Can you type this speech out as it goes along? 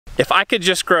If I could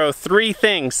just grow 3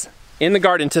 things in the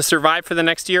garden to survive for the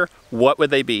next year, what would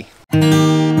they be?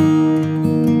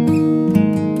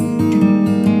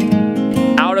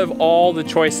 Out of all the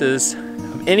choices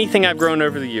of anything I've grown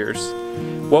over the years,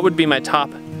 what would be my top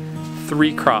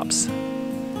 3 crops?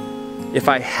 If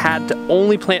I had to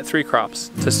only plant 3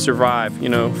 crops to survive, you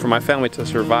know, for my family to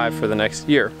survive for the next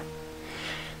year.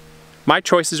 My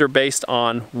choices are based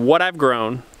on what I've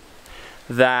grown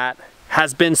that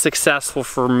has been successful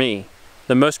for me,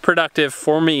 the most productive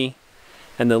for me,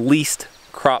 and the least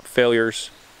crop failures.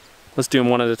 Let's do them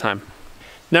one at a time.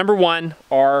 Number 1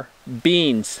 are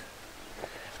beans.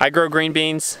 I grow green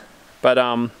beans, but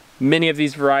many of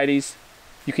these varieties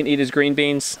you can eat as green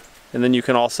beans, and then you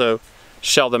can also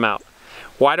shell them out.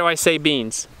 Why do I say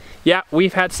beans? Yeah,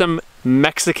 we've had some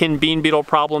Mexican bean beetle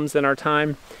problems in our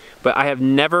time, but I have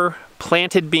never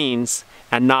planted beans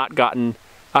and not gotten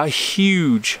a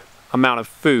huge amount of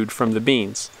food from the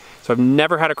beans. So I've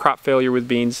never had a crop failure with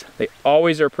beans. They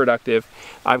always are productive.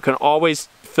 I can always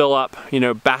fill up, you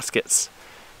know, baskets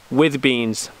with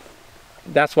beans.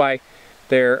 That's why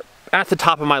they're at the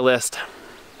top of my list.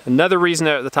 Another reason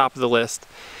they're at the top of the list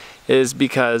is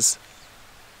because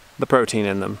the protein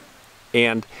in them.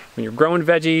 And when you're growing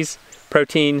veggies,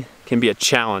 protein can be a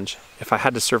challenge. If I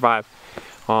had to survive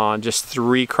on just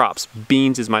 3 crops,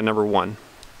 beans is my number 1.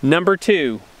 Number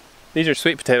 2, these are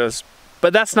sweet potatoes,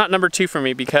 but that's not number 2 for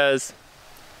me because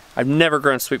I've never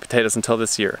grown sweet potatoes until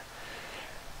this year.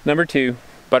 Number 2,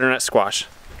 butternut squash.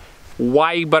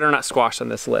 Why butternut squash on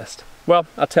this list? Well,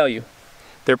 I'll tell you.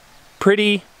 They're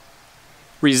pretty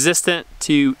resistant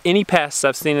to any pests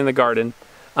I've seen in the garden,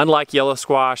 unlike yellow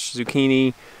squash,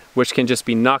 zucchini, which can just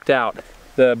be knocked out.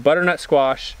 The butternut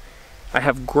squash, I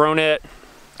have grown it,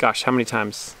 gosh, how many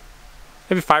times?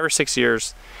 Maybe 5 or 6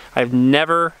 years. I've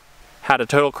never had a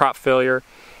total crop failure,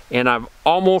 and I've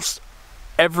almost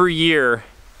every year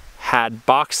had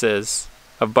boxes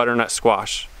of butternut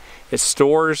squash. It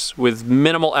stores with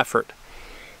minimal effort,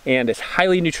 and it's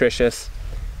highly nutritious.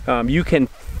 You can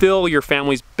fill your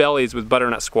family's bellies with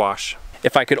butternut squash.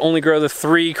 If I could only grow the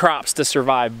 3 crops to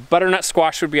survive, butternut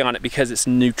squash would be on it because it's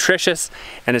nutritious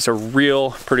and it's a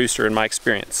real producer in my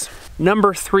experience.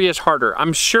 Number 3 is harder.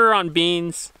 I'm sure on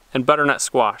beans and butternut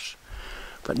squash,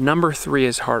 but number 3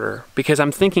 is harder because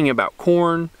I'm thinking about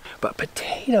corn, but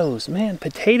potatoes, man,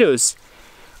 potatoes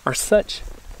are such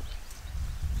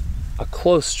a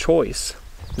close choice.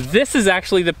 This is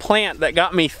actually the plant that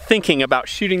got me thinking about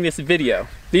shooting this video.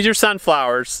 These are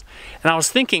sunflowers, and I was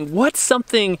thinking, what's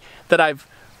something that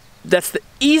that's the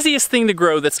easiest thing to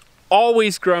grow that's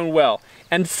always grown well?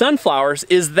 And sunflowers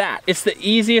is that. It's the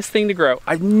easiest thing to grow.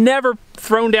 I've never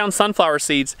thrown down sunflower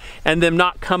seeds and them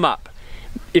not come up.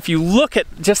 If you look at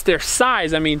just their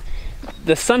size, I mean,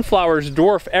 the sunflowers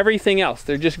dwarf everything else.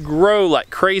 They just grow like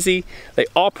crazy. They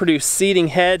all produce seeding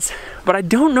heads, but I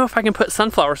don't know if I can put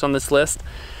sunflowers on this list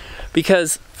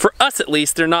because for us at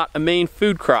least, they're not a main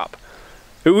food crop.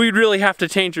 We'd really have to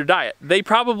change our diet. They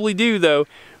probably do though,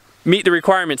 meet the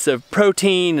requirements of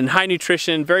protein and high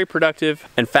nutrition, very productive,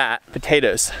 and fat.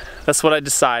 Potatoes, that's what I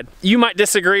decide. You might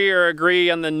disagree or agree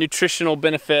on the nutritional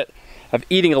benefit of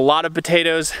eating a lot of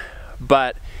potatoes,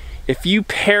 but if you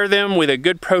pair them with a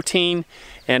good protein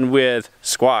and with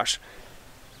squash,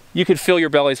 you could fill your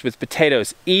bellies with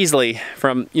potatoes easily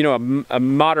from, you know, a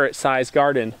moderate sized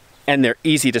garden, and they're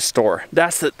easy to store.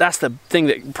 That's the thing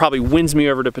that probably wins me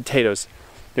over to potatoes.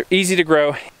 They're easy to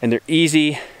grow and they're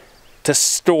easy to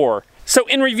store. So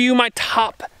in review, my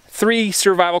top 3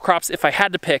 survival crops, if I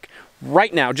had to pick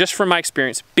right now, just from my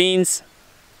experience: beans,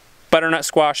 butternut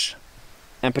squash,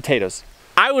 and potatoes.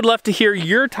 I would love to hear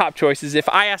your top choices if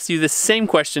I asked you the same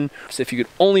question. So if you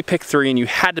could only pick 3 and you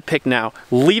had to pick now,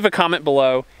 leave a comment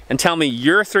below and tell me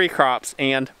your 3 crops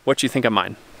and what you think of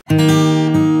mine.